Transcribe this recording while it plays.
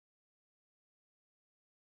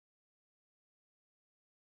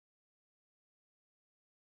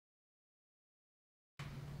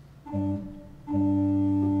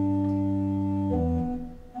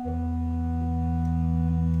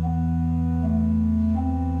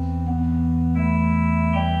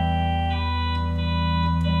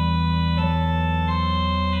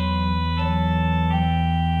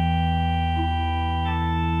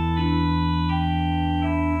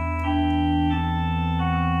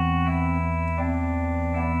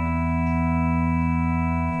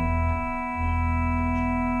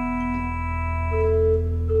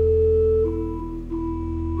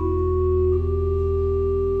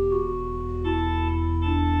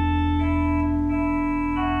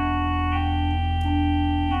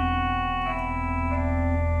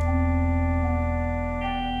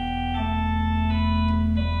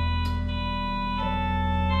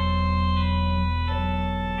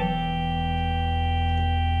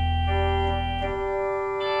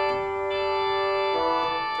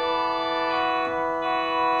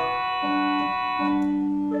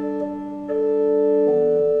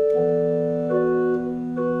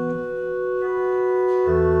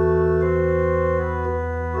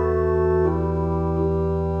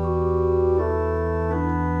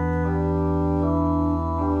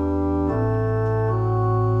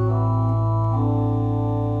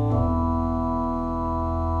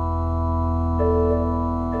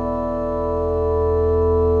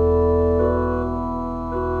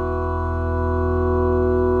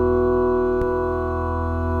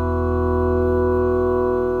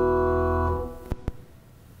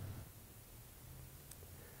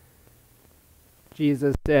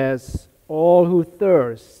Jesus says, "All who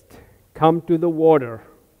thirst, come to the water.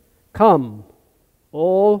 Come,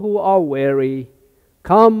 all who are weary.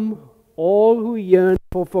 Come, all who yearn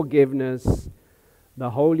for forgiveness.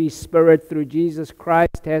 The Holy Spirit, through Jesus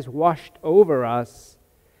Christ, has washed over us,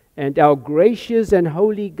 and our gracious and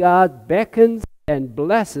holy God beckons and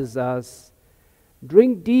blesses us.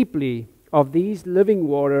 Drink deeply of these living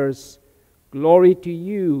waters. Glory to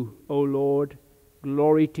you, O Lord,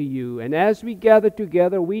 glory to you." And as we gather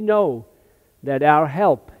together, we know that our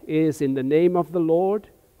help is in the name of the Lord,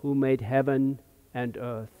 who made heaven and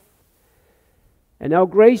earth. And now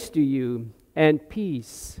grace to you and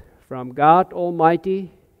peace from God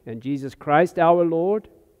Almighty and Jesus Christ our Lord,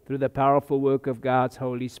 through the powerful work of God's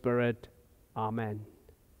Holy Spirit. Amen.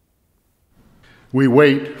 We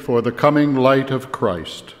wait for the coming light of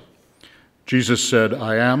Christ. Jesus said,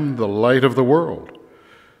 "I am the light of the world.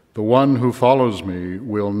 The one who follows me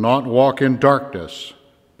will not walk in darkness,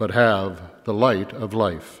 but have the light of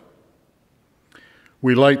life."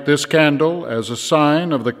 We light this candle as a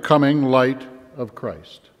sign of the coming light of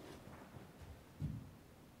Christ.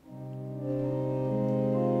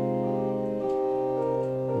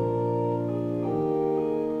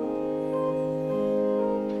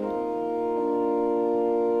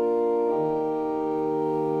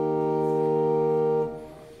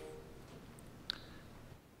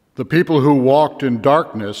 The people who walked in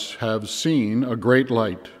darkness have seen a great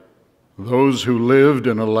light. Those who lived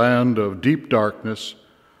in a land of deep darkness,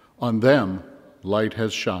 on them light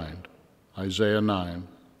has shined. Isaiah 9,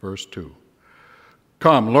 verse 2.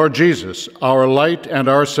 Come, Lord Jesus, our light and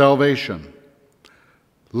our salvation.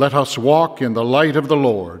 Let us walk in the light of the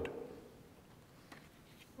Lord.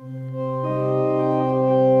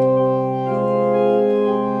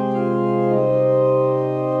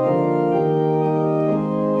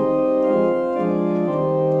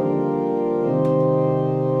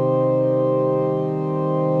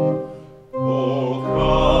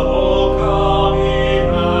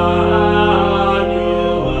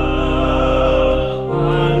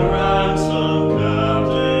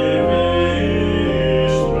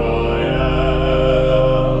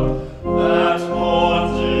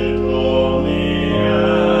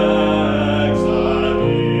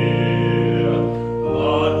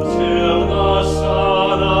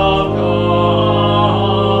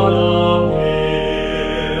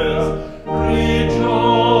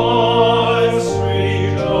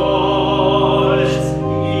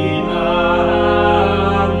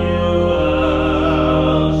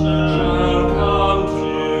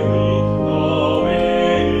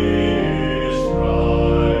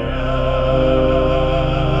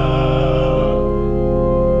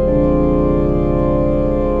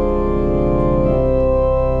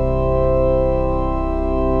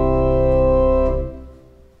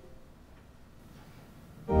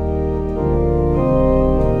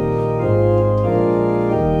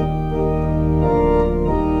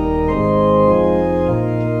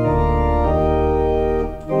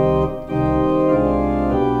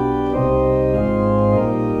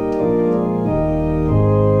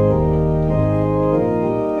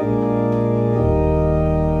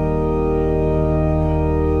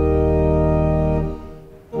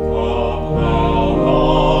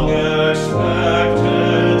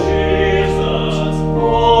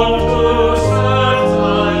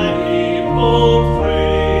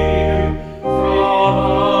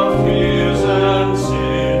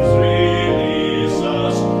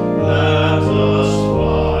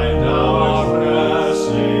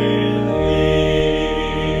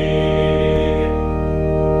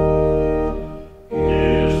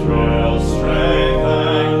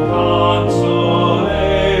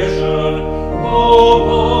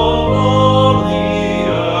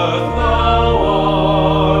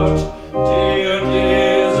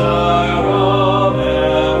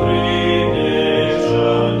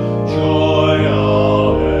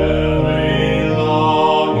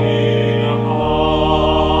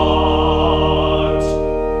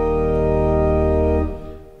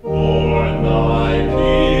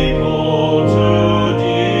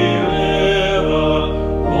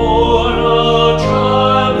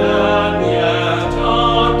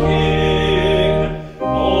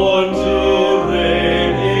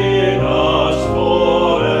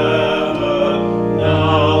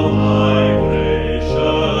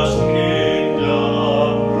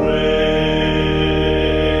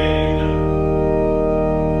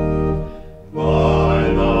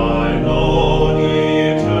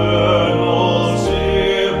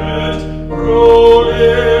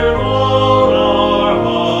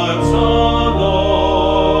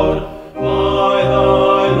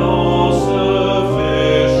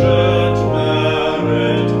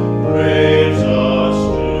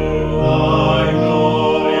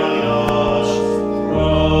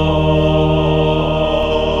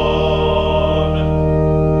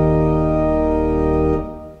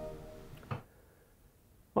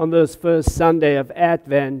 On this first Sunday of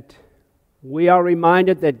Advent, we are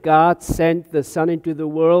reminded that God sent the Son into the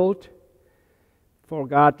world, for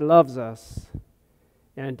God loves us.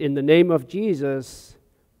 And in the name of Jesus,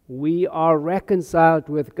 we are reconciled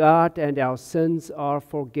with God and our sins are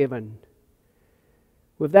forgiven.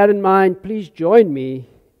 With that in mind, please join me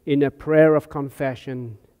in a prayer of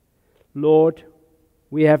confession. Lord,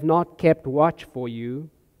 we have not kept watch for you.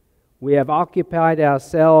 We have occupied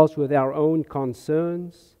ourselves with our own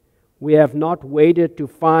concerns. We have not waited to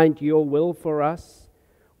find your will for us.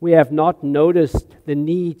 We have not noticed the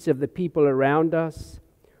needs of the people around us.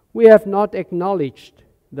 We have not acknowledged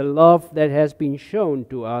the love that has been shown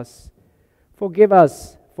to us. Forgive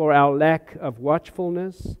us for our lack of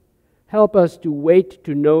watchfulness. Help us to wait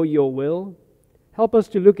to know your will. Help us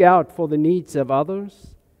to look out for the needs of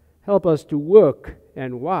others. Help us to work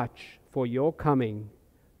and watch for your coming.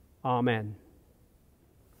 Amen.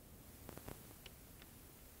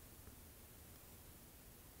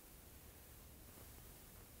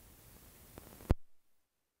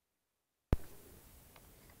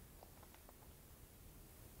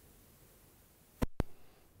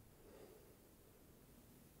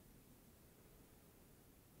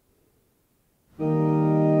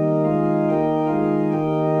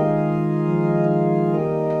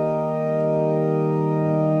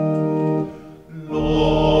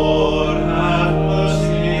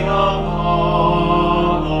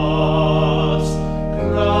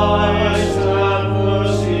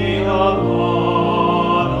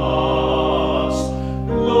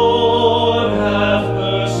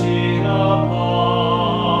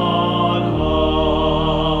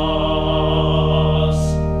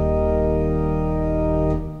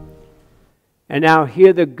 And now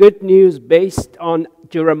hear the good news based on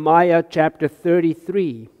Jeremiah chapter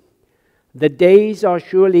 33. The days are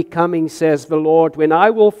surely coming, says the Lord, when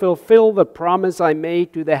I will fulfill the promise I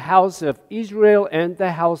made to the house of Israel and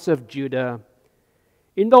the house of Judah.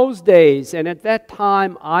 In those days and at that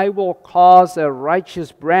time I will cause a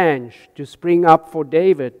righteous branch to spring up for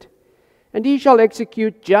David, and he shall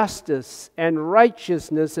execute justice and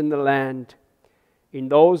righteousness in the land. In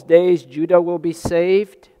those days Judah will be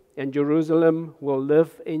saved, and Jerusalem will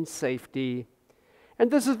live in safety.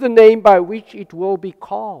 And this is the name by which it will be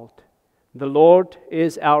called: the Lord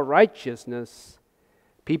is our righteousness.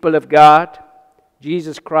 People of God,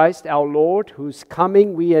 Jesus Christ our Lord, whose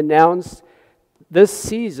coming we announce this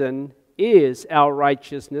season, is our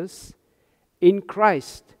righteousness. In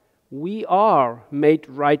Christ we are made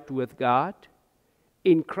right with God.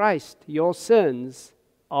 In Christ your sins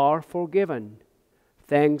are forgiven.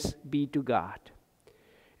 Thanks be to God.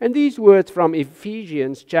 And these words from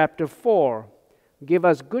Ephesians chapter 4 give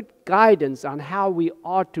us good guidance on how we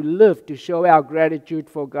ought to live to show our gratitude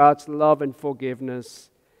for God's love and forgiveness.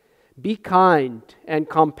 Be kind and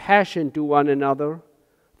compassionate to one another,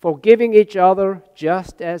 forgiving each other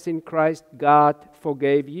just as in Christ God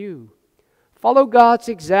forgave you. Follow God's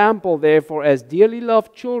example, therefore, as dearly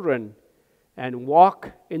loved children, and walk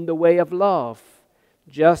in the way of love,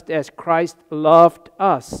 just as Christ loved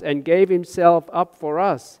us and gave himself up for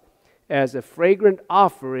us as a fragrant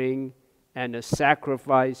offering and a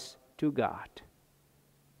sacrifice to God.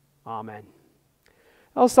 Amen.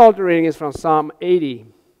 Our Psalter reading is from Psalm 80.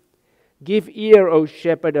 Give ear, O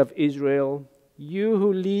shepherd of Israel, you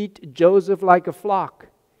who lead Joseph like a flock,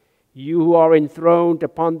 you who are enthroned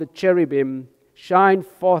upon the cherubim, shine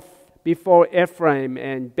forth before Ephraim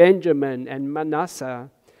and Benjamin and Manasseh.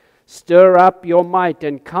 Stir up your might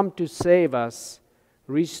and come to save us.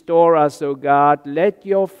 Restore us, O God. Let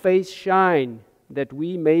your face shine, that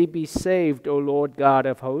we may be saved, O Lord God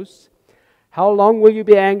of hosts. How long will you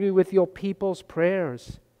be angry with your people's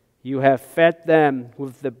prayers? You have fed them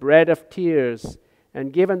with the bread of tears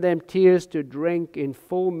and given them tears to drink in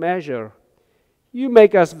full measure. You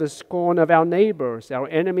make us the scorn of our neighbors. Our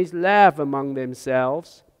enemies laugh among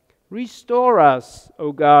themselves. Restore us,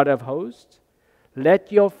 O God of hosts.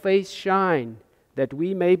 Let your face shine, that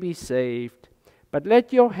we may be saved. But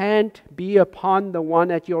let your hand be upon the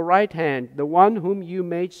one at your right hand, the one whom you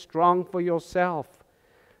made strong for yourself.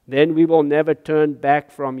 Then we will never turn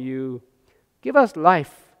back from you. Give us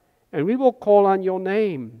life, and we will call on your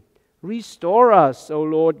name. Restore us, O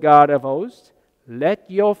Lord God of hosts. Let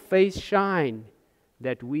your face shine,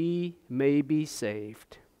 that we may be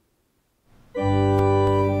saved.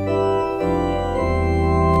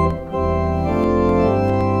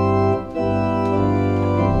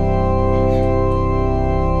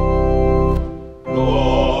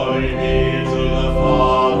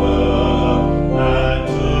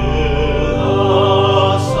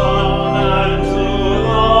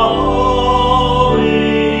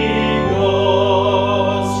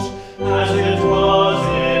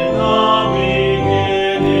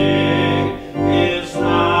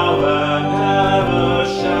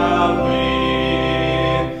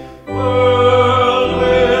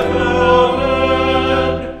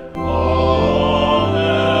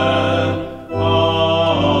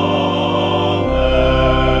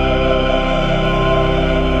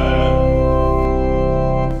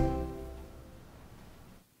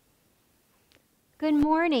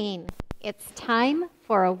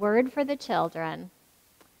 for a word for the children.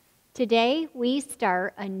 Today, we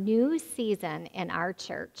start a new season in our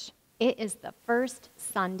church. It is the first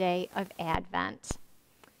Sunday of Advent.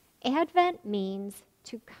 Advent means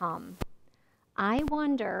to come. I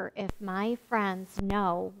wonder if my friends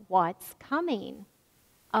know what's coming.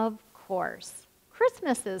 Of course,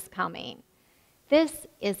 Christmas is coming. This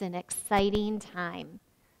is an exciting time,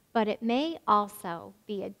 but it may also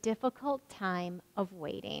be a difficult time of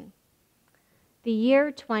waiting. The year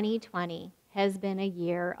 2020 has been a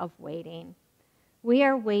year of waiting. We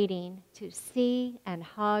are waiting to see and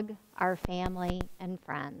hug our family and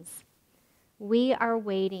friends. We are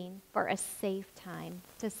waiting for a safe time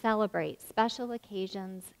to celebrate special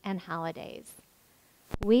occasions and holidays.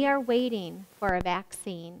 We are waiting for a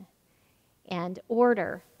vaccine and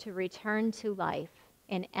order to return to life,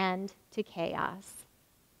 an end to chaos.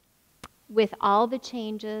 With all the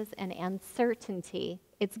changes and uncertainty,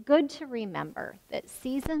 it's good to remember that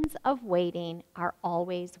seasons of waiting are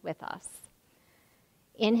always with us.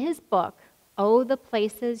 In his book, Oh, the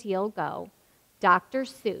Places You'll Go, Dr.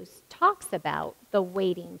 Seuss talks about the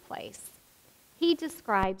waiting place. He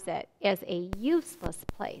describes it as a useless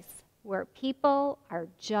place where people are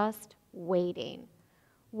just waiting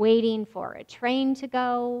for a train to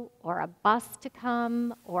go, or a bus to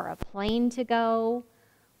come, or a plane to go,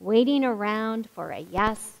 waiting around for a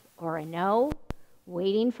yes or a no,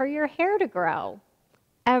 waiting for your hair to grow.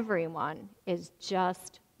 Everyone is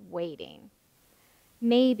just waiting.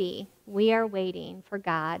 Maybe we are waiting for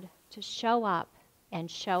God to show up and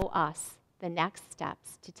show us the next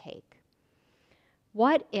steps to take.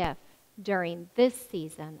 What if during this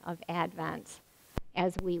season of Advent,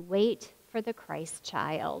 as we wait for the Christ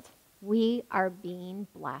child, we are being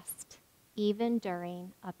blessed, even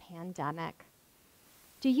during a pandemic?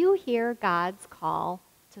 Do you hear God's call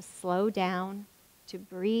to slow down, to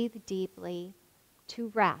breathe deeply,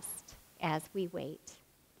 to rest as we wait?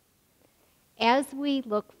 As we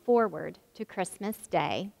look forward to Christmas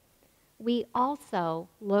Day, we also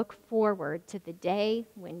look forward to the day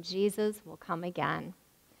when Jesus will come again.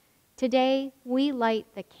 Today, we light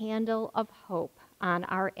the candle of hope on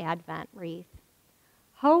our Advent wreath.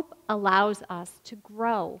 Hope allows us to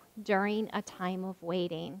grow during a time of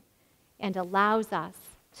waiting and allows us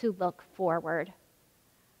to look forward.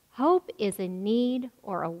 Hope is a need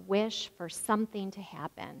or a wish for something to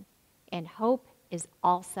happen, and hope is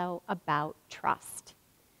also about trust.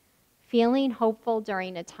 Feeling hopeful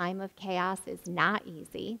during a time of chaos is not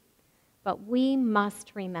easy, but we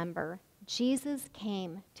must remember Jesus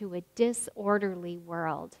came to a disorderly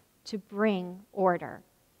world to bring order.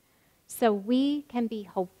 So we can be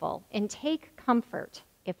hopeful and take comfort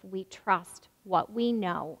if we trust what we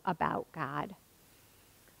know about God.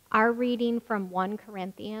 Our reading from 1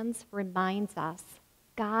 Corinthians reminds us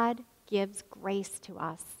God gives grace to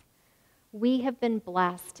us. We have been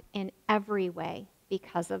blessed in every way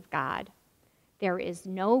because of God. There is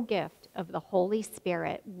no gift of the Holy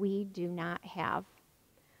Spirit we do not have.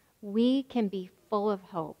 We can be full of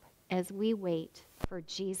hope as we wait for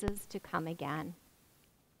Jesus to come again.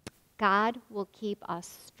 God will keep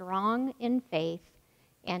us strong in faith,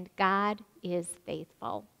 and God is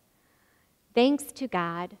faithful. Thanks to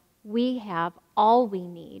God, we have all we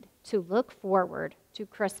need to look forward to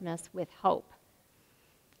Christmas with hope.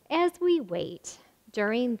 As we wait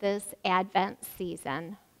during this Advent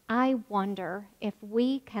season, I wonder if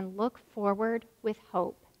we can look forward with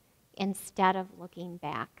hope instead of looking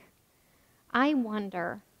back. I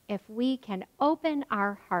wonder if we can open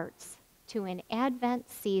our hearts to an Advent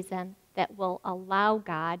season that will allow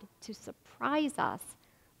God to surprise us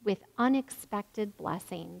with unexpected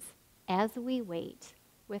blessings as we wait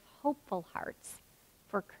with hopeful hearts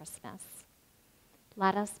for Christmas.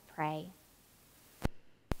 Let us pray.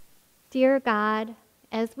 Dear God,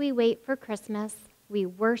 as we wait for Christmas, we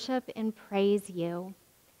worship and praise you.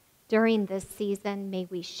 During this season, may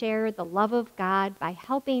we share the love of God by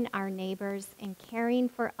helping our neighbors and caring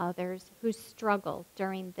for others who struggle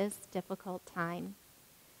during this difficult time.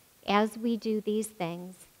 As we do these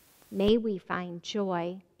things, may we find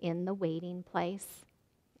joy in the waiting place.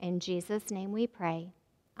 In Jesus' name we pray.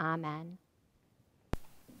 Amen.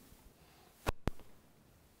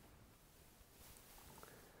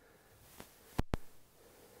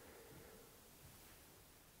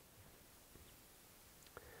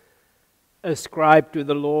 Ascribe to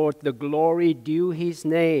the Lord the glory due his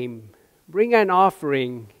name. Bring an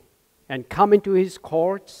offering and come into his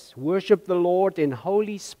courts. Worship the Lord in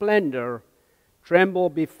holy splendor. Tremble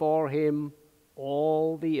before him,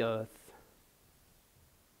 all the earth.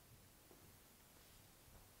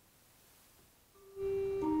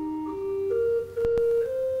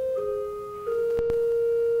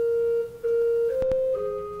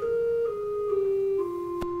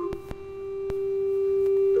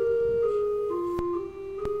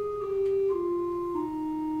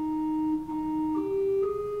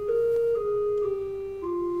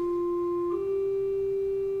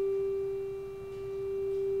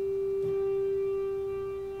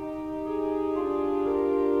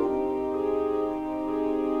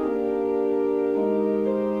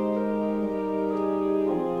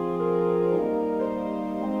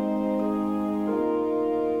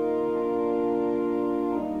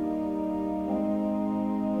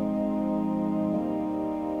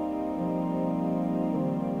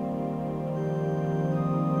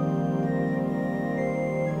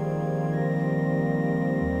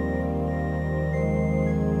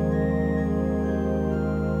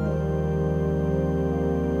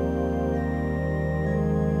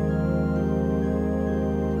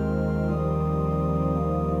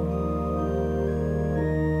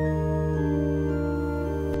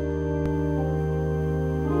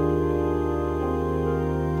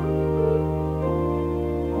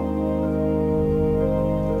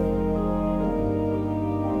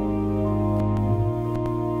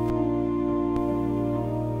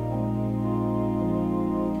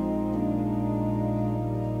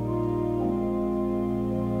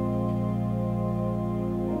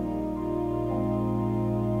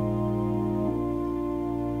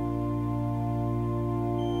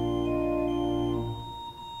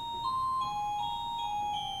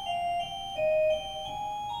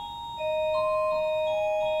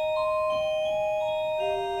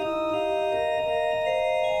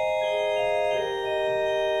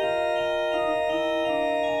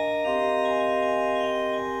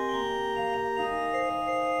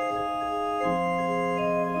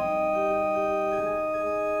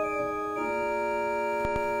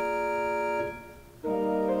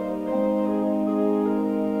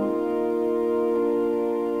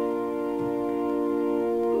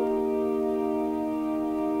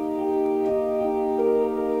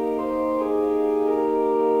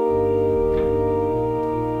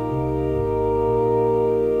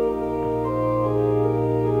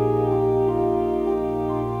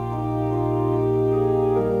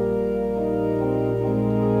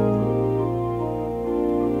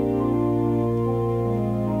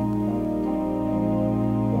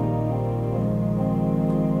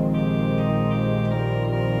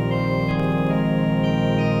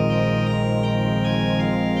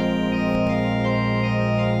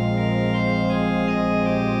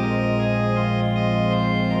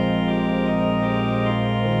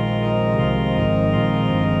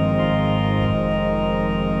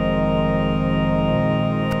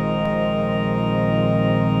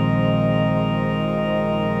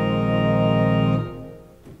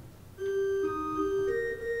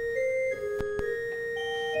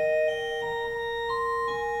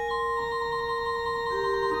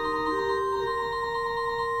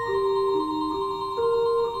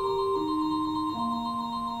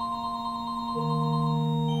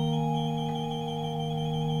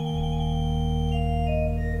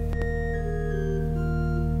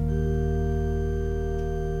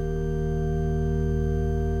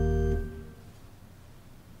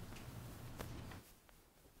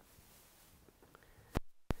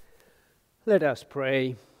 Let us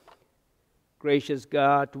pray. Gracious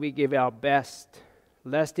God, we give our best,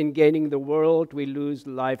 lest in gaining the world we lose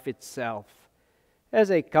life itself. As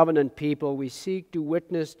a covenant people, we seek to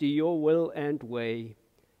witness to your will and way.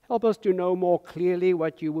 Help us to know more clearly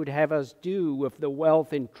what you would have us do with the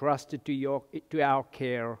wealth entrusted to our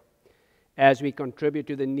care. As we contribute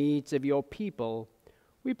to the needs of your people,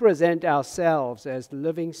 we present ourselves as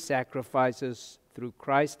living sacrifices through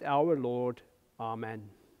Christ our Lord. Amen.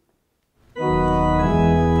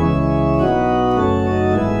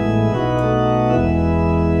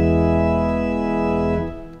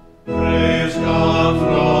 Praise God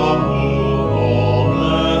from whom all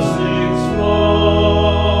blessings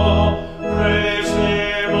flow. Praise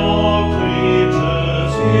Him, all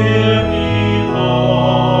creatures here below.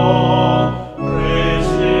 Praise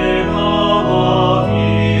Him above,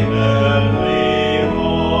 ye heavenly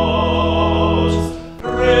hosts.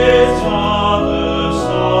 Praise Father,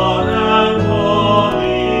 Son, and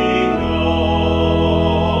Holy Ghost.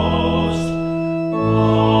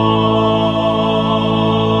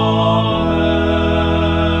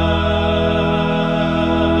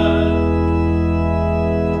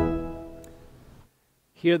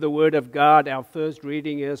 Hear the word of God. Our first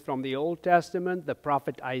reading is from the Old Testament, the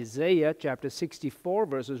prophet Isaiah, chapter 64,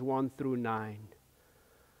 verses 1 through 9.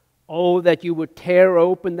 Oh, that you would tear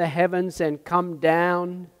open the heavens and come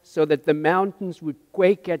down, so that the mountains would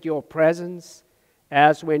quake at your presence,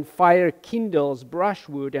 as when fire kindles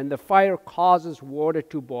brushwood and the fire causes water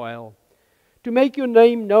to boil, to make your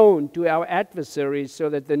name known to our adversaries, so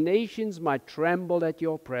that the nations might tremble at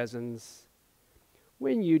your presence.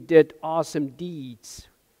 When you did awesome deeds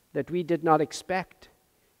that we did not expect,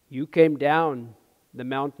 you came down, the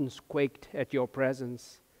mountains quaked at your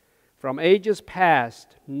presence. From ages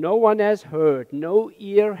past, no one has heard, no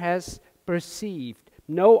ear has perceived,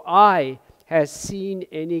 no eye has seen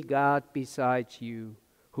any God besides you,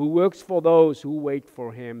 who works for those who wait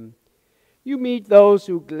for him. You meet those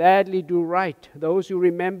who gladly do right, those who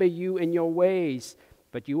remember you in your ways.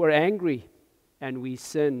 But you were angry, and we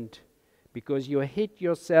sinned. Because you hid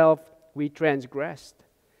yourself, we transgressed.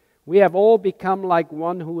 We have all become like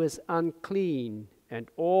one who is unclean, and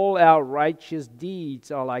all our righteous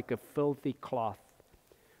deeds are like a filthy cloth.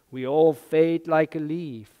 We all fade like a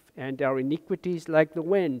leaf, and our iniquities like the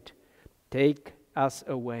wind take us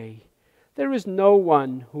away. There is no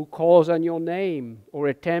one who calls on your name or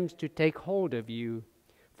attempts to take hold of you,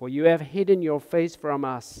 for you have hidden your face from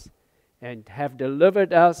us and have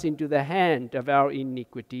delivered us into the hand of our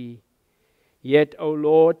iniquity. Yet, O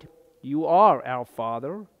Lord, you are our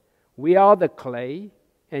Father. We are the clay,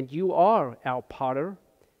 and you are our potter.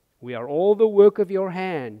 We are all the work of your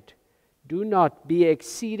hand. Do not be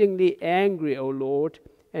exceedingly angry, O Lord,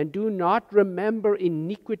 and do not remember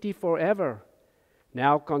iniquity forever.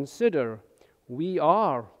 Now consider, we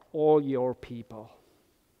are all your people.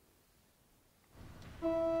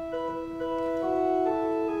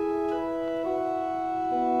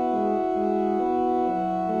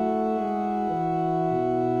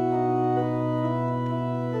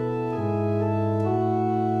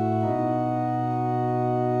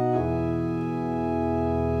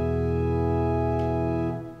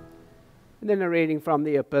 And then a reading from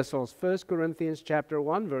the epistles, 1 Corinthians chapter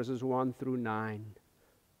 1, verses 1 through 9.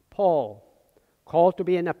 Paul, called to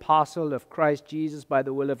be an apostle of Christ Jesus by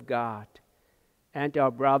the will of God, and our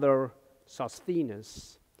brother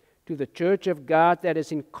Sosthenes, to the church of God that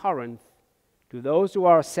is in Corinth, to those who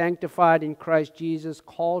are sanctified in Christ Jesus,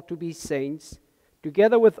 called to be saints,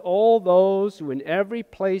 together with all those who in every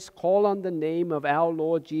place call on the name of our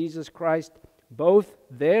Lord Jesus Christ, both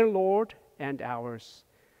their Lord and ours.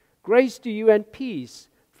 Grace to you and peace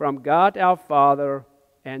from God our Father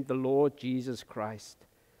and the Lord Jesus Christ.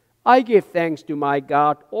 I give thanks to my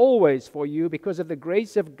God always for you because of the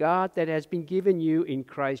grace of God that has been given you in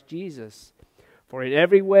Christ Jesus. For in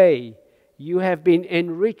every way you have been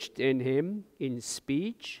enriched in him, in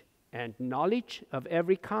speech and knowledge of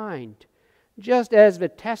every kind, just as the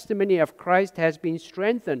testimony of Christ has been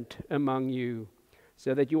strengthened among you,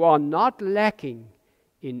 so that you are not lacking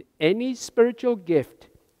in any spiritual gift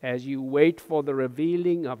as you wait for the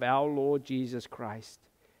revealing of our Lord Jesus Christ.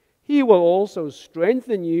 He will also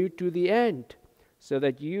strengthen you to the end, so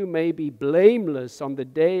that you may be blameless on the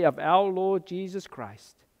day of our Lord Jesus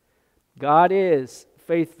Christ. God is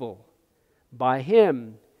faithful. By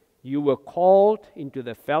him you were called into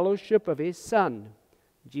the fellowship of his Son,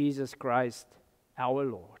 Jesus Christ our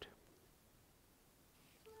Lord.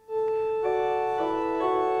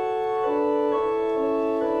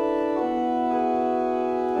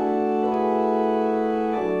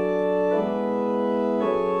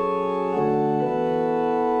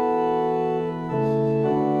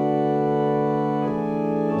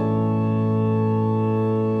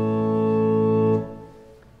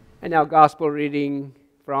 And our gospel reading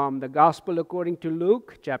from the Gospel according to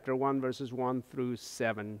Luke, chapter 1, verses 1 through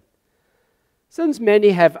 7. Since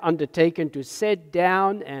many have undertaken to set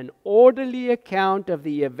down an orderly account of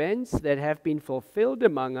the events that have been fulfilled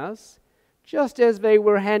among us, just as they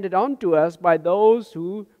were handed on to us by those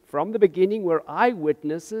who from the beginning were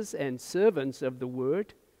eyewitnesses and servants of the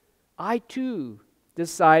word, I too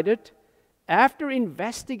decided, after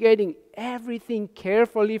investigating everything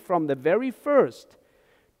carefully from the very first,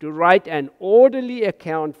 to write an orderly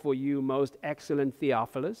account for you, most excellent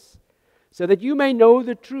Theophilus, so that you may know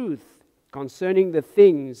the truth concerning the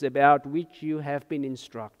things about which you have been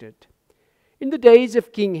instructed. In the days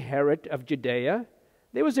of King Herod of Judea,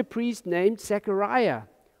 there was a priest named Zechariah,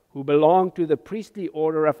 who belonged to the priestly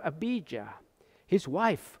order of Abijah. His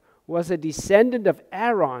wife was a descendant of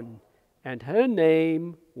Aaron, and her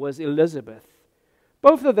name was Elizabeth.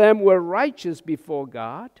 Both of them were righteous before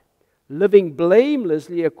God, living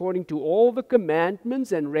blamelessly according to all the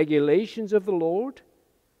commandments and regulations of the Lord.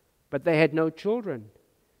 But they had no children,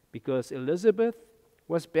 because Elizabeth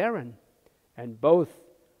was barren, and both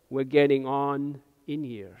were getting on in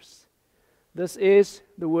years. This is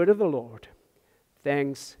the word of the Lord.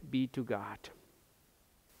 Thanks be to God.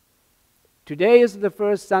 Today is the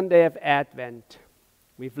first Sunday of Advent.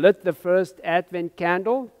 We've lit the first Advent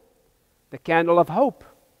candle, the candle of hope.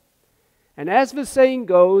 And as the saying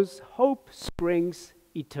goes, hope springs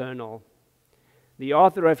eternal. The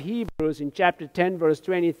author of Hebrews in chapter 10, verse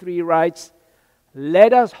 23 writes,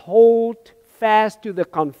 "Let us hold fast to the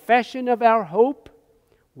confession of our hope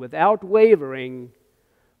without wavering,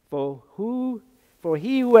 for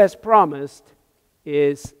he who has promised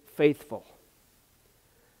is faithful."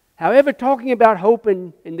 However, talking about hope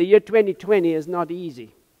in the year 2020 is not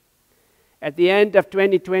easy. At the end of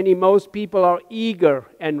 2020, most people are eager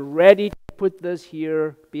and ready to put this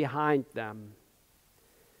year behind them.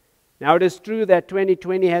 Now, it is true that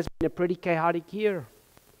 2020 has been a pretty chaotic year.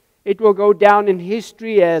 It will go down in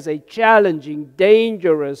history as a challenging,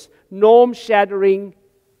 dangerous, norm-shattering,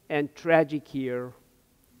 and tragic year.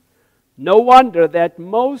 No wonder that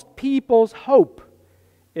most people's hope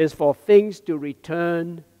is for things to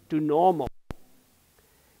return to normal.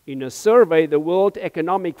 In a survey, the World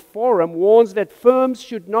Economic Forum warns that firms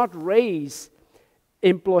should not raise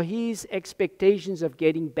employees' expectations of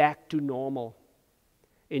getting back to normal.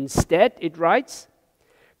 Instead, it writes,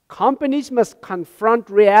 companies must confront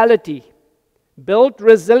reality, build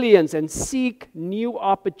resilience, and seek new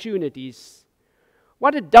opportunities.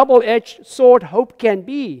 What a double-edged sword hope can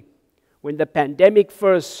be. When the pandemic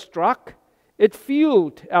first struck, it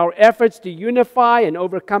fueled our efforts to unify and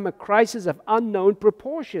overcome a crisis of unknown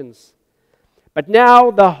proportions. But now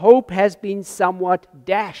the hope has been somewhat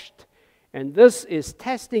dashed, and this is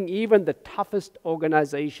testing even the toughest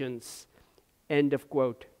organizations. End of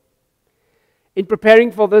quote. In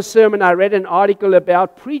preparing for this sermon, I read an article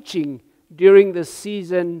about preaching during the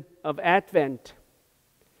season of Advent.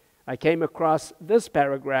 I came across this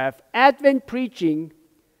paragraph: Advent preaching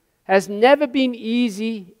has never been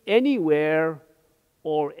easy anywhere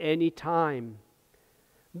or any time.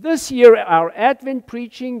 This year, our Advent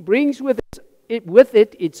preaching brings with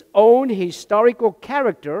it its own historical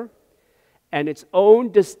character and its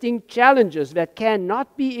own distinct challenges that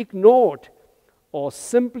cannot be ignored or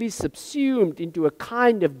simply subsumed into a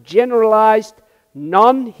kind of generalized,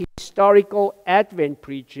 non-historical Advent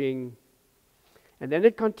preaching. And then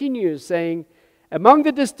it continues saying, among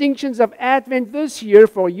the distinctions of Advent this year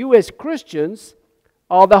for you as Christians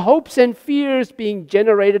are the hopes and fears being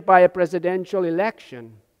generated by a presidential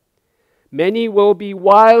election. Many will be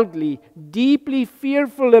wildly, deeply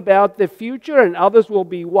fearful about the future, and others will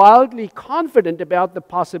be wildly confident about the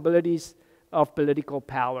possibilities of political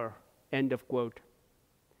power. End of quote.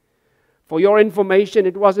 For your information,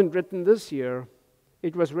 it wasn't written this year.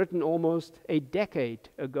 It was written almost a decade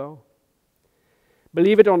ago.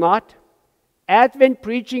 Believe it or not, Advent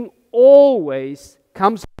preaching always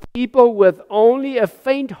comes to people with only a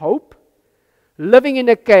faint hope, living in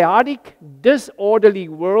a chaotic, disorderly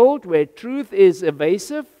world where truth is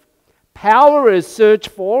evasive, power is searched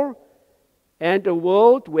for, and a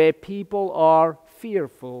world where people are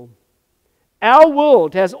fearful. Our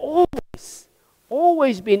world has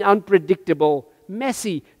always been unpredictable,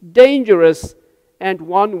 messy, dangerous, and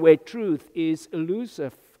one where truth is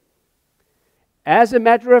elusive. As a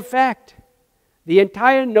matter of fact, the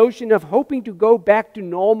entire notion of hoping to go back to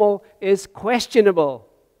normal is questionable.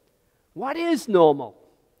 What is normal?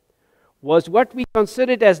 Was what we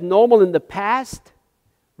considered as normal in the past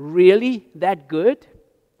really that good?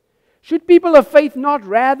 Should people of faith not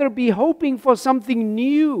rather be hoping for something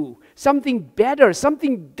new, something better,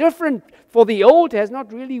 something different, for the old has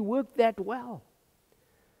not really worked that well.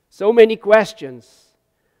 So many questions.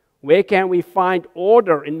 Where can we find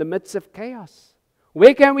order in the midst of chaos?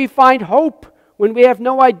 Where can we find hope when we have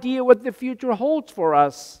no idea what the future holds for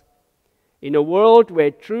us? In a world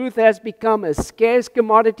where truth has become a scarce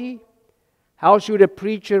commodity, how should a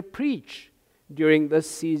preacher preach during this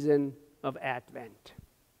season of Advent?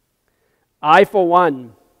 I, for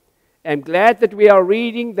one, am glad that we are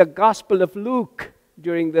reading the Gospel of Luke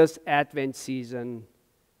during this Advent season.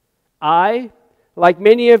 I, like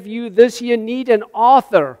many of you this year, need an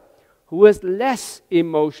author who is less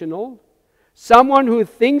emotional, someone who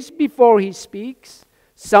thinks before he speaks,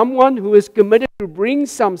 someone who is committed to bring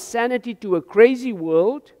some sanity to a crazy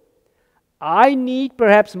world. I need,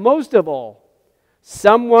 perhaps most of all,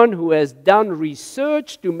 someone who has done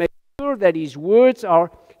research to make sure that his words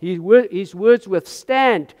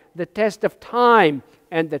withstand the test of time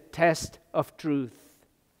and the test of truth.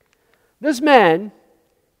 This man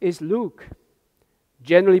is Luke,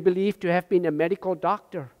 generally believed to have been a medical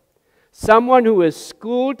doctor, someone who is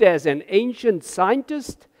schooled as an ancient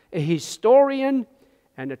scientist, a historian,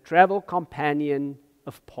 and a travel companion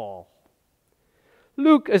of Paul.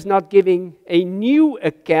 Luke is not giving a new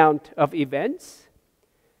account of events,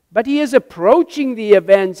 but he is approaching the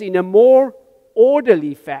events in a more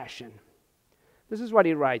orderly fashion. This is what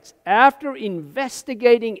he writes. After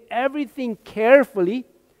investigating everything carefully,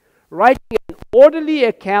 writing an orderly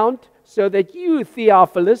account so that you,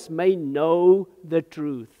 Theophilus, may know the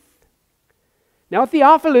truth. Now,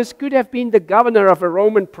 Theophilus could have been the governor of a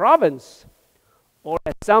Roman province, or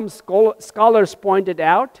as some scholars pointed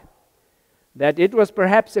out, that it was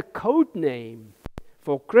perhaps a code name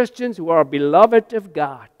for Christians who are beloved of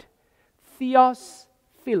God. Theos,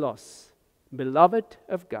 philos, beloved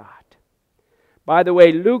of God. By the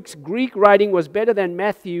way, Luke's Greek writing was better than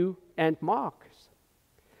Matthew and Mark's.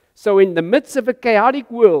 So in the midst of a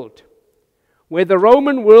chaotic world, where the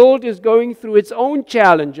Roman world is going through its own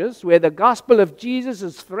challenges, where the gospel of Jesus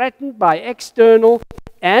is threatened by external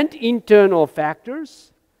and internal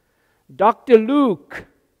factors, Dr. Luke,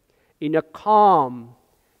 in a calm,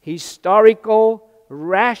 historical,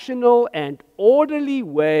 rational, and orderly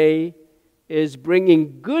way, is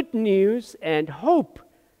bringing good news and hope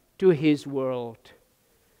to his world.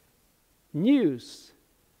 News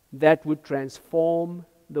that would transform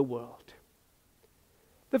the world.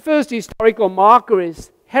 The first historical marker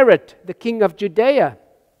is Herod, the king of Judea.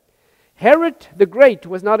 Herod the Great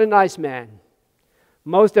was not a nice man.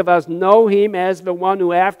 Most of us know him as the one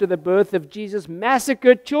who, after the birth of Jesus,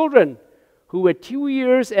 massacred children who were 2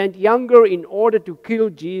 years and younger in order to kill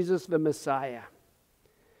Jesus the Messiah.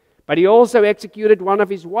 But he also executed one of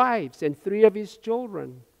his wives and 3 of his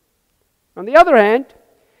children. On the other hand,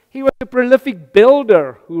 he was a prolific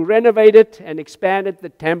builder who renovated and expanded the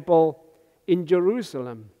temple in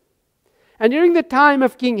Jerusalem. And during the time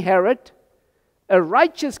of King Herod, a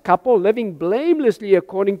righteous couple living blamelessly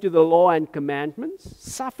according to the law and commandments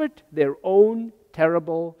suffered their own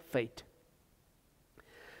terrible fate.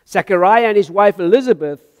 Zechariah and his wife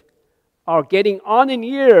Elizabeth are getting on in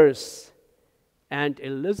years, and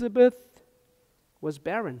Elizabeth was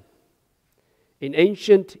barren. In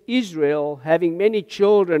ancient Israel, having many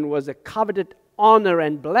children was a coveted honor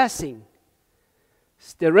and blessing.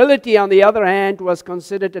 Sterility, on the other hand, was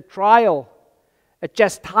considered a trial, a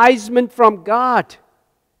chastisement from God,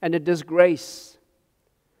 and a disgrace.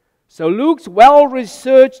 So Luke's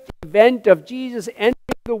well-researched event of Jesus entering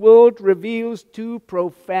the world reveals 2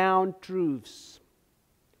 profound truths.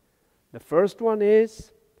 The first one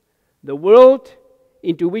is, the world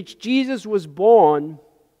into which Jesus was born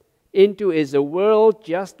into is a world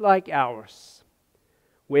just like ours,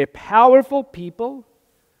 where powerful people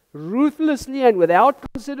ruthlessly and without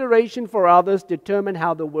consideration for others determine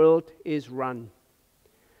how the world is run.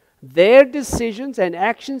 Their decisions and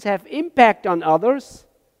actions have impact on others,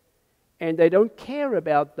 and they don't care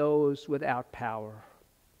about those without power.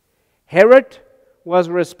 Herod was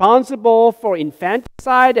responsible for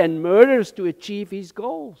infanticide and murders to achieve his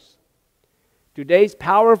goals. Today's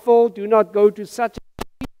powerful do not go to such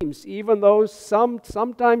extremes, even though some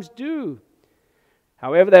sometimes do.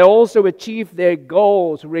 However, they also achieve their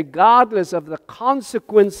goals regardless of the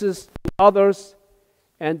consequences to others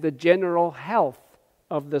and the general health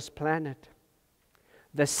of this planet.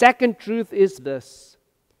 The second truth is this: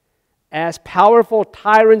 as powerful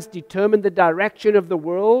tyrants determine the direction of the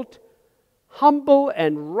world, humble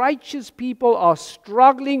and righteous people are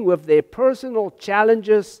struggling with their personal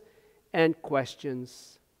challenges and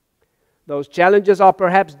questions. Those challenges are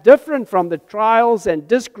perhaps different from the trials and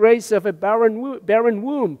disgrace of a barren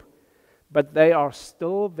womb, but they are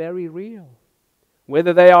still very real.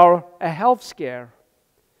 Whether they are a health scare,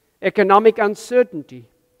 economic uncertainty,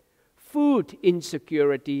 food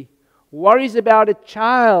insecurity, worries about a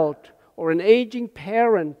child or an aging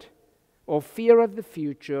parent, or fear of the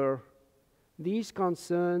future, these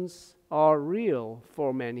concerns are real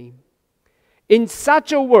for many. In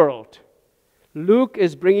such a world, Luke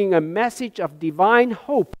is bringing a message of divine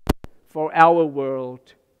hope for our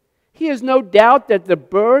world. He has no doubt that the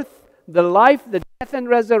birth, the life, the death, and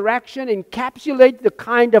resurrection encapsulate the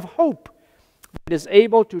kind of hope that is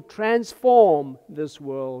able to transform this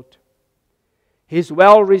world. His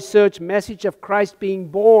well-researched message of Christ being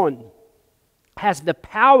born has the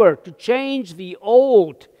power to change the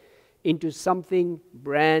old into something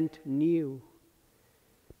brand new.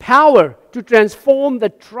 Power to transform the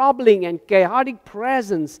troubling and chaotic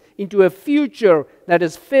present into a future that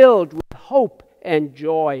is filled with hope and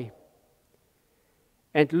joy.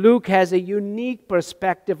 And Luke has a unique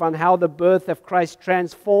perspective on how the birth of Christ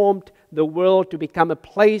transformed the world to become a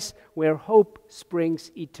place where hope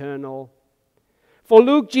springs eternal. For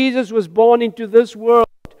Luke, Jesus was born into this world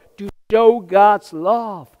to show God's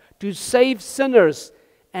love, to save sinners,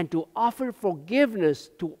 and to offer forgiveness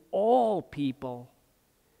to all people.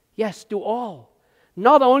 Yes, to all.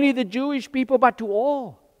 Not only the Jewish people, but to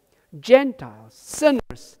all. Gentiles,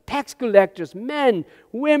 sinners, tax collectors, men,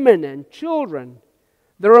 women, and children.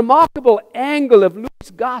 The remarkable angle of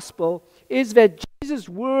Luke's gospel is that Jesus'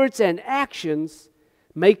 words and actions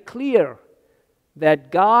make clear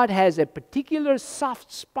that God has a particular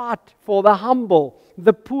soft spot for the humble,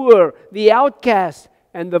 the poor, the outcast,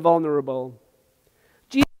 and the vulnerable.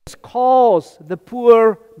 Jesus calls the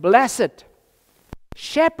poor blessed.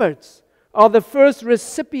 Shepherds are the first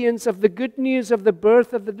recipients of the good news of the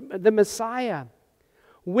birth of the Messiah.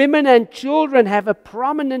 Women and children have a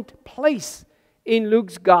prominent place in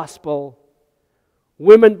Luke's gospel.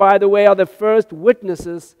 Women, by the way, are the first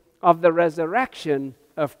witnesses of the resurrection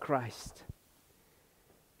of Christ.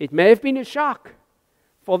 It may have been a shock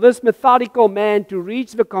for this methodical man to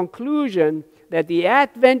reach the conclusion that the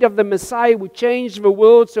advent of the Messiah would change the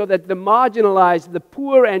world so that the marginalized, the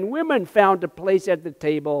poor, and women found a place at the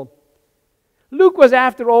table. Luke was,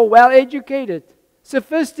 after all, well-educated,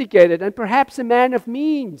 sophisticated, and perhaps a man of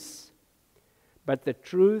means. But the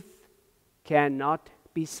truth cannot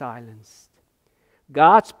be silenced.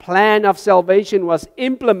 God's plan of salvation was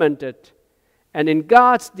implemented, and in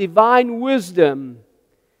God's divine wisdom,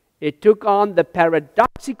 it took on the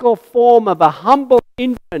paradoxical form of a humble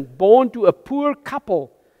infant born to a poor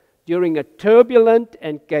couple during a turbulent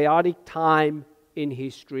and chaotic time in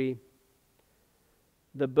history.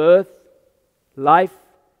 The birth, life,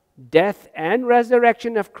 death, and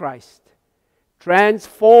resurrection of Christ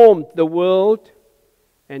transformed the world,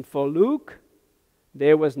 and for Luke,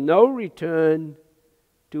 there was no return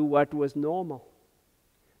to what was normal.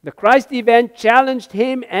 The Christ event challenged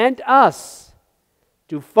him and us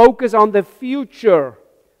to focus on the future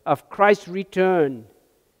of Christ's return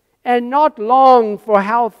and not long for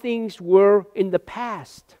how things were in the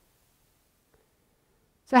past.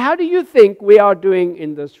 So how do you think we are doing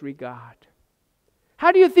in this regard?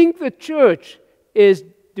 How do you think the church is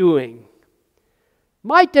doing?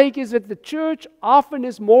 My take is that the church often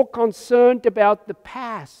is more concerned about the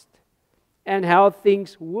past and how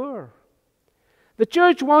things were. The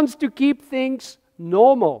church wants to keep things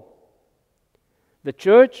normal. The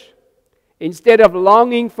church, instead of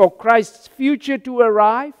longing for Christ's future to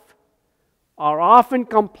arrive, are often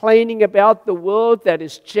complaining about the world that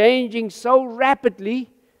is changing so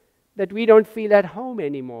rapidly that we don't feel at home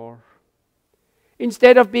anymore.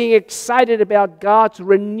 Instead of being excited about God's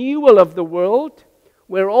renewal of the world,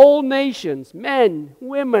 where all nations, men,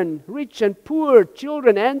 women, rich and poor,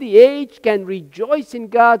 children and the aged can rejoice in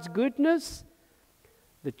God's goodness,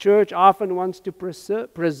 the church often wants to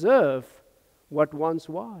preserve what once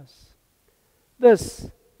was. This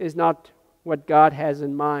is not what God has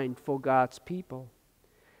in mind for God's people.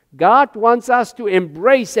 God wants us to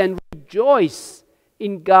embrace and rejoice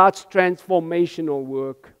in God's transformational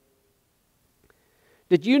work.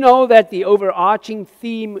 Did you know that the overarching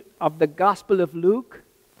theme of the Gospel of Luke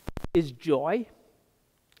is joy?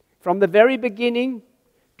 From the very beginning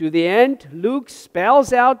to the end, Luke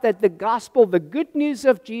spells out that the gospel, the good news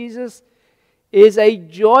of Jesus, is a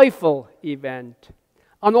joyful event.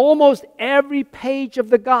 On almost every page of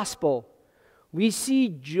the gospel, we see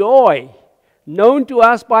joy, known to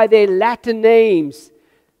us by their Latin names,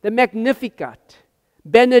 the Magnificat,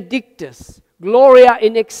 Benedictus, Gloria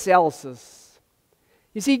in Excelsis.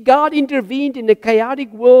 You see, God intervened in a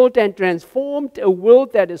chaotic world and transformed a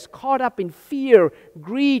world that is caught up in fear,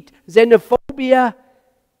 greed, xenophobia,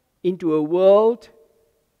 into a world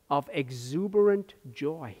of exuberant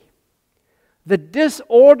joy. The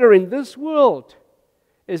disorder in this world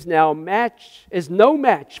is no match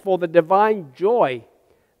for the divine joy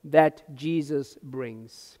that Jesus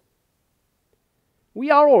brings.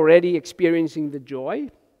 We are already experiencing the joy,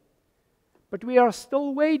 but we are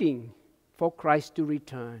still waiting for Christ to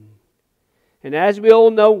return. And as we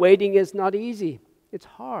all know, waiting is not easy. It's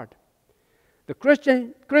hard. The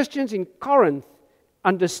Christians in Corinth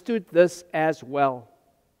understood this as well.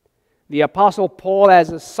 The Apostle Paul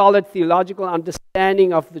has a solid theological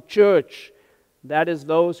understanding of the church, that is,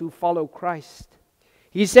 those who follow Christ.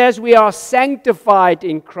 He says we are sanctified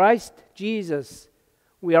in Christ Jesus.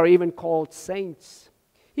 We are even called saints.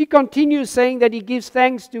 He continues saying that he gives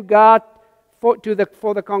thanks to God for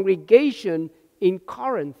the congregation in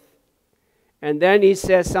Corinth. And then he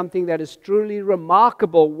says something that is truly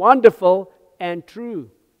remarkable, wonderful, and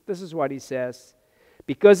true. This is what he says.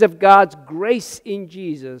 Because of God's grace in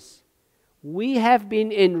Jesus, we have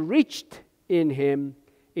been enriched in him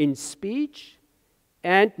in speech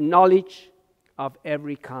and knowledge of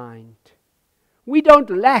every kind. We don't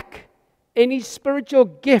lack any spiritual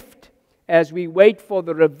gift as we wait for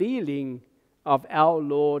the revealing of our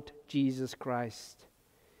Lord Jesus Christ.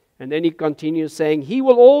 And then he continues saying, he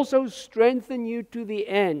will also strengthen you to the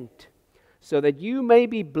end, so that you may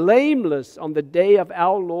be blameless on the day of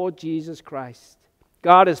our Lord Jesus Christ.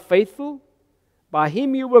 God is faithful. By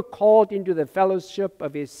him you were called into the fellowship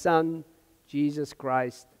of his Son, Jesus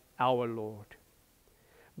Christ, our Lord.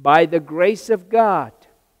 By the grace of God,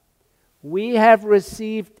 we have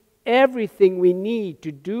received everything we need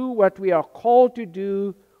to do what we are called to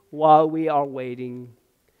do while we are waiting.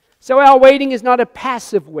 So our waiting is not a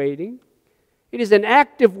passive waiting. It is an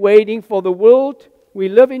active waiting, for the world we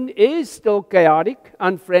live in is still chaotic,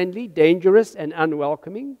 unfriendly, dangerous, and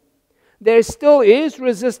unwelcoming. There still is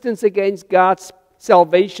resistance against God's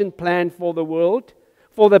salvation plan for the world,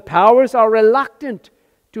 for the powers are reluctant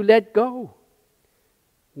to let go.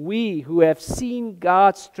 We who have seen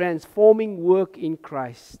God's transforming work in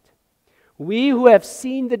Christ, we who have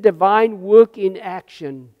seen the divine work in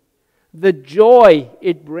action, the joy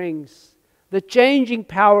it brings, the changing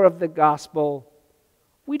power of the gospel,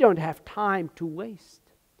 we don't have time to waste.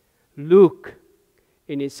 Luke,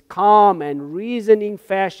 in his calm and reasoning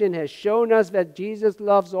fashion, has shown us that Jesus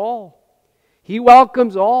loves all. He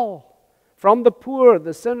welcomes all, from the poor,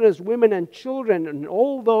 the sinners, women and children, and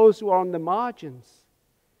all those who are on the margins.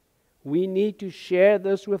 We need to share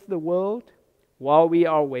this with the world while we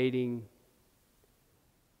are waiting.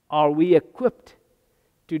 Are we equipped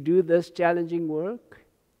to do this challenging work?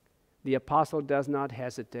 The apostle does not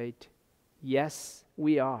hesitate. Yes,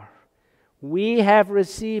 we are. We have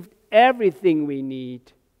received everything we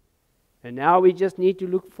need. And now we just need to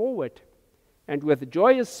look forward and with a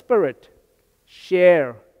joyous spirit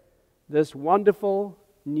share this wonderful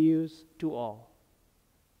news to all.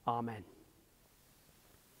 Amen.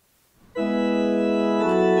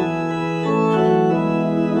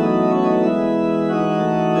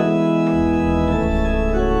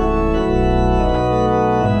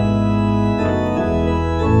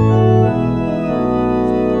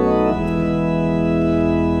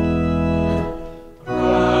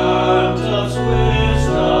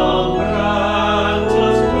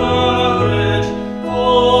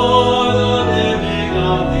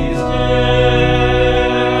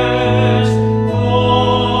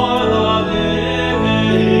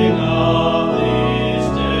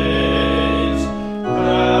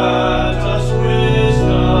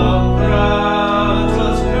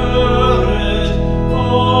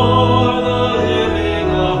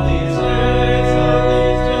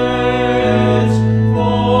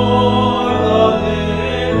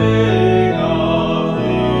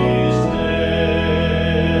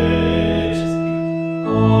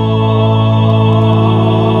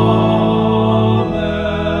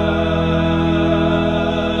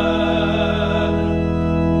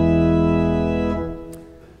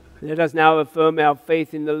 Let us now affirm our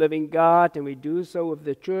faith in the living God, and we do so with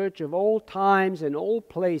the church of all times and all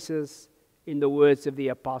places in the words of the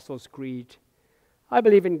Apostles' Creed. I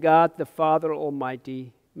believe in God, the Father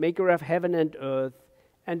Almighty, maker of heaven and earth,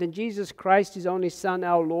 and in Jesus Christ, his only Son,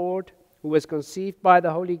 our Lord, who was conceived by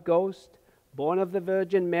the Holy Ghost, born of the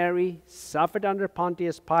Virgin Mary, suffered under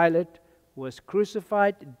Pontius Pilate, was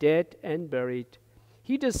crucified, dead, and buried.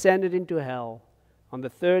 He descended into hell. On the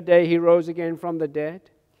third day he rose again from the dead.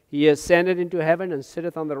 He ascended into heaven and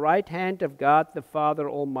sitteth on the right hand of God the Father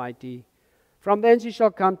Almighty. From thence he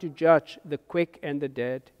shall come to judge the quick and the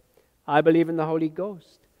dead. I believe in the Holy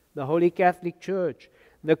Ghost, the Holy Catholic Church,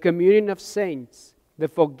 the communion of saints, the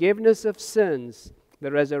forgiveness of sins,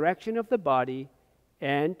 the resurrection of the body,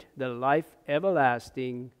 and the life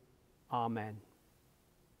everlasting. Amen.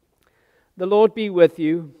 The Lord be with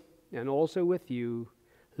you, and also with you.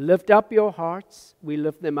 Lift up your hearts. We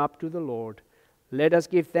lift them up to the Lord. Let us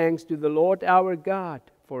give thanks to the Lord our God,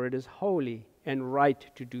 for it is holy and right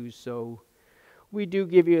to do so. We do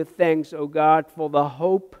give you thanks, O God, for the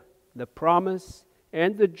hope, the promise,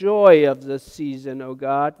 and the joy of this season, O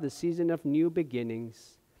God, the season of new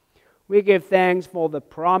beginnings. We give thanks for the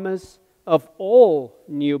promise of all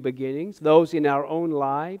new beginnings, those in our own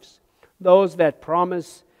lives, those that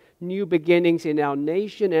promise new beginnings in our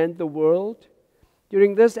nation and the world.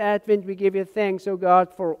 During this Advent, we give you thanks, O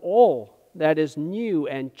God, for all that is new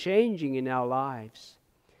and changing in our lives.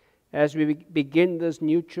 As we begin this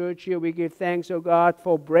new church year, we give thanks, O God,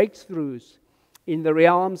 for breakthroughs in the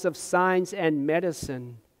realms of science and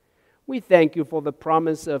medicine. We thank you for the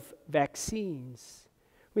promise of vaccines.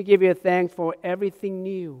 We give you thanks for everything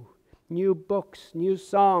new. New books, new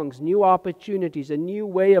songs, new opportunities, a new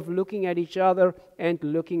way of looking at each other and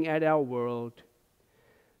looking at our world.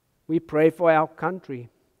 We pray for our country,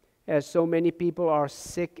 as so many people are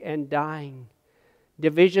sick and dying.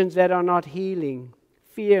 Divisions that are not healing,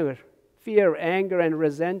 fear, anger, and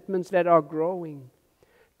resentments that are growing.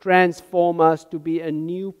 Transform us to be a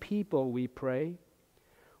new people, we pray.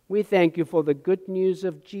 We thank you for the good news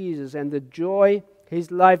of Jesus and the joy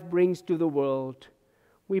his life brings to the world.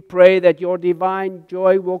 We pray that your divine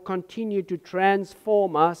joy will continue to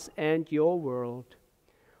transform us and your world.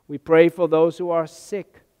 We pray for those who are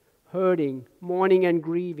sick, hurting, mourning, and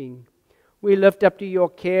grieving. We lift up to your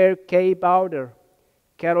care Kay Bowder,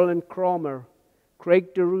 Carolyn Cromer,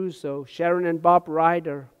 Craig DeRusso, Sharon and Bob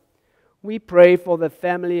Ryder. We pray for the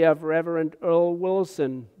family of Reverend Earl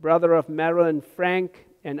Wilson, brother of Marilyn Frank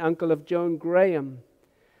and uncle of Joan Graham.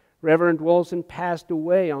 Reverend Wilson passed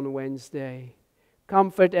away on Wednesday.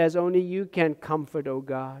 Comfort as only you can comfort, O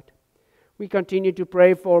God. We continue to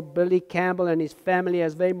pray for Billy Campbell and his family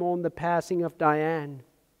as they mourn the passing of Diane.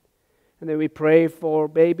 And then we pray for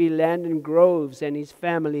baby Landon Groves and his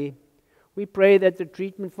family. We pray that the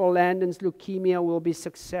treatment for Landon's leukemia will be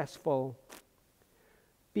successful.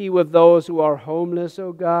 Be with those who are homeless,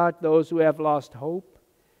 O God, those who have lost hope.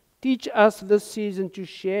 Teach us this season to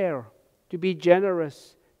share, to be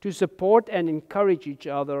generous, to support and encourage each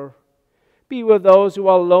other. Be with those who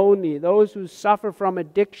are lonely, those who suffer from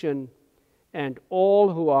addiction, and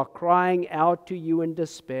all who are crying out to you in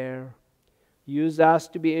despair. Use us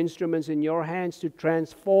to be instruments in your hands to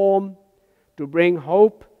transform, to bring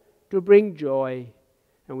hope, to bring joy.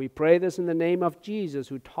 And we pray this in the name of Jesus,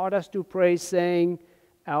 who taught us to pray, saying,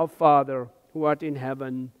 Our Father, who art in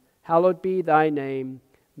heaven, hallowed be thy name.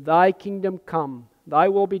 Thy kingdom come, thy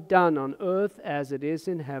will be done on earth as it is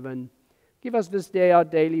in heaven. Give us this day our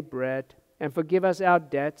daily bread, and forgive us our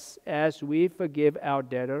debts as we forgive our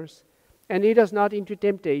debtors. And lead us not into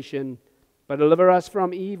temptation, but deliver us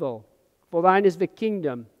from evil. For thine is the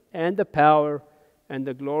kingdom, and the power, and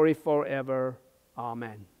the glory forever.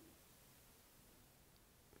 Amen.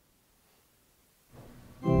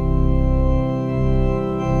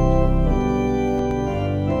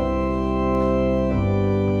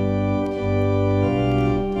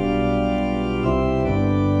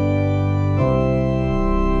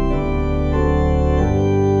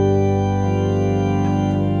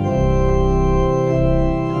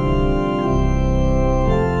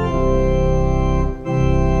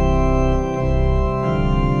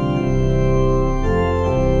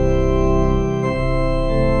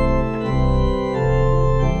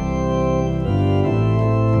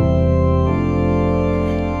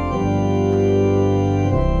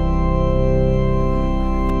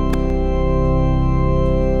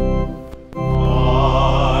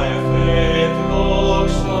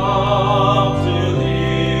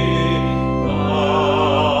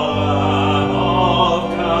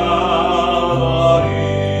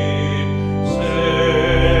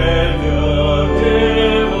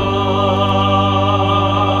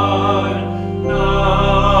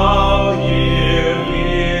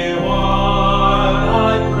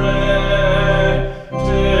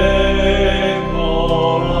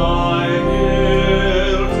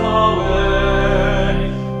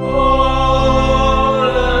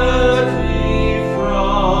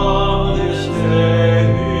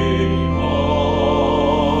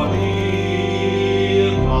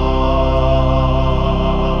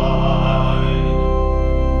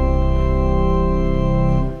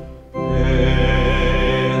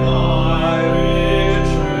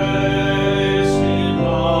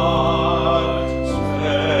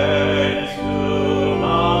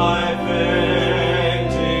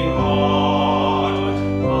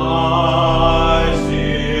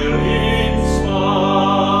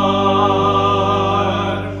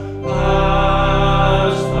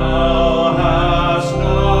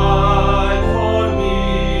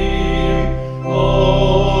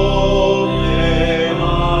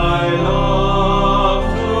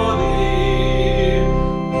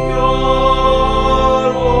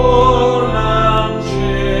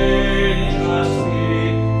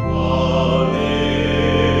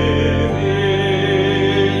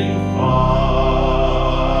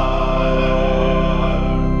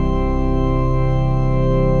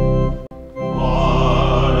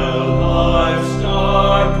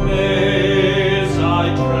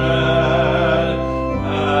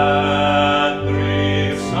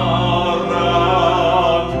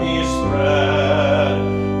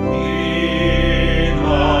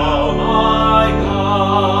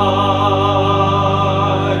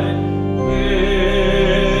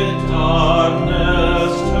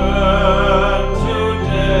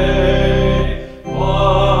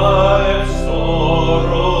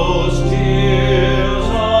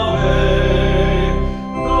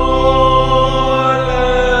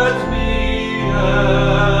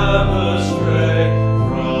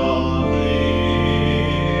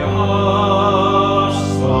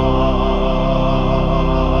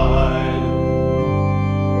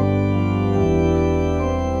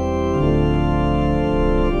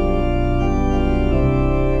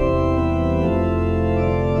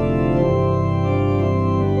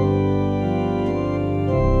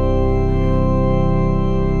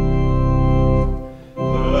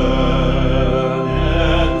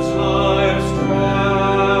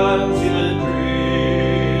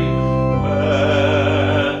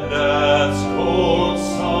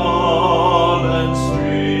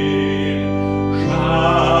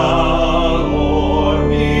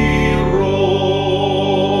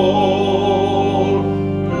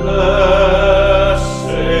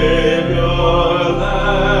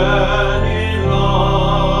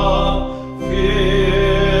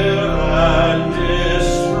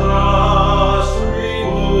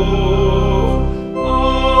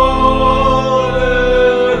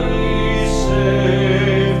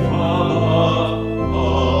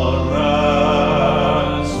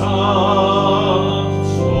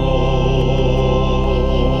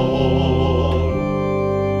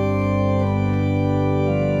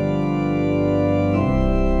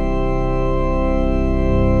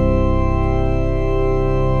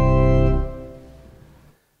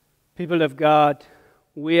 People of God,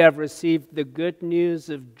 we have received the good news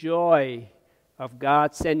of joy of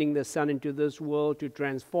God sending the Son into this world to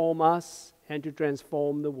transform us and to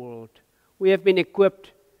transform the world. We have been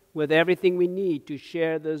equipped with everything we need to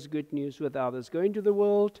share this good news with others. Go into the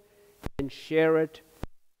world and share it.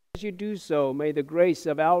 As you do so, may the grace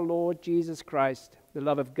of our Lord Jesus Christ, the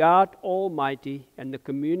love of God Almighty, and the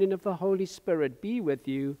communion of the Holy Spirit be with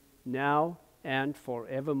you now and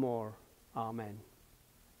forevermore. Amen.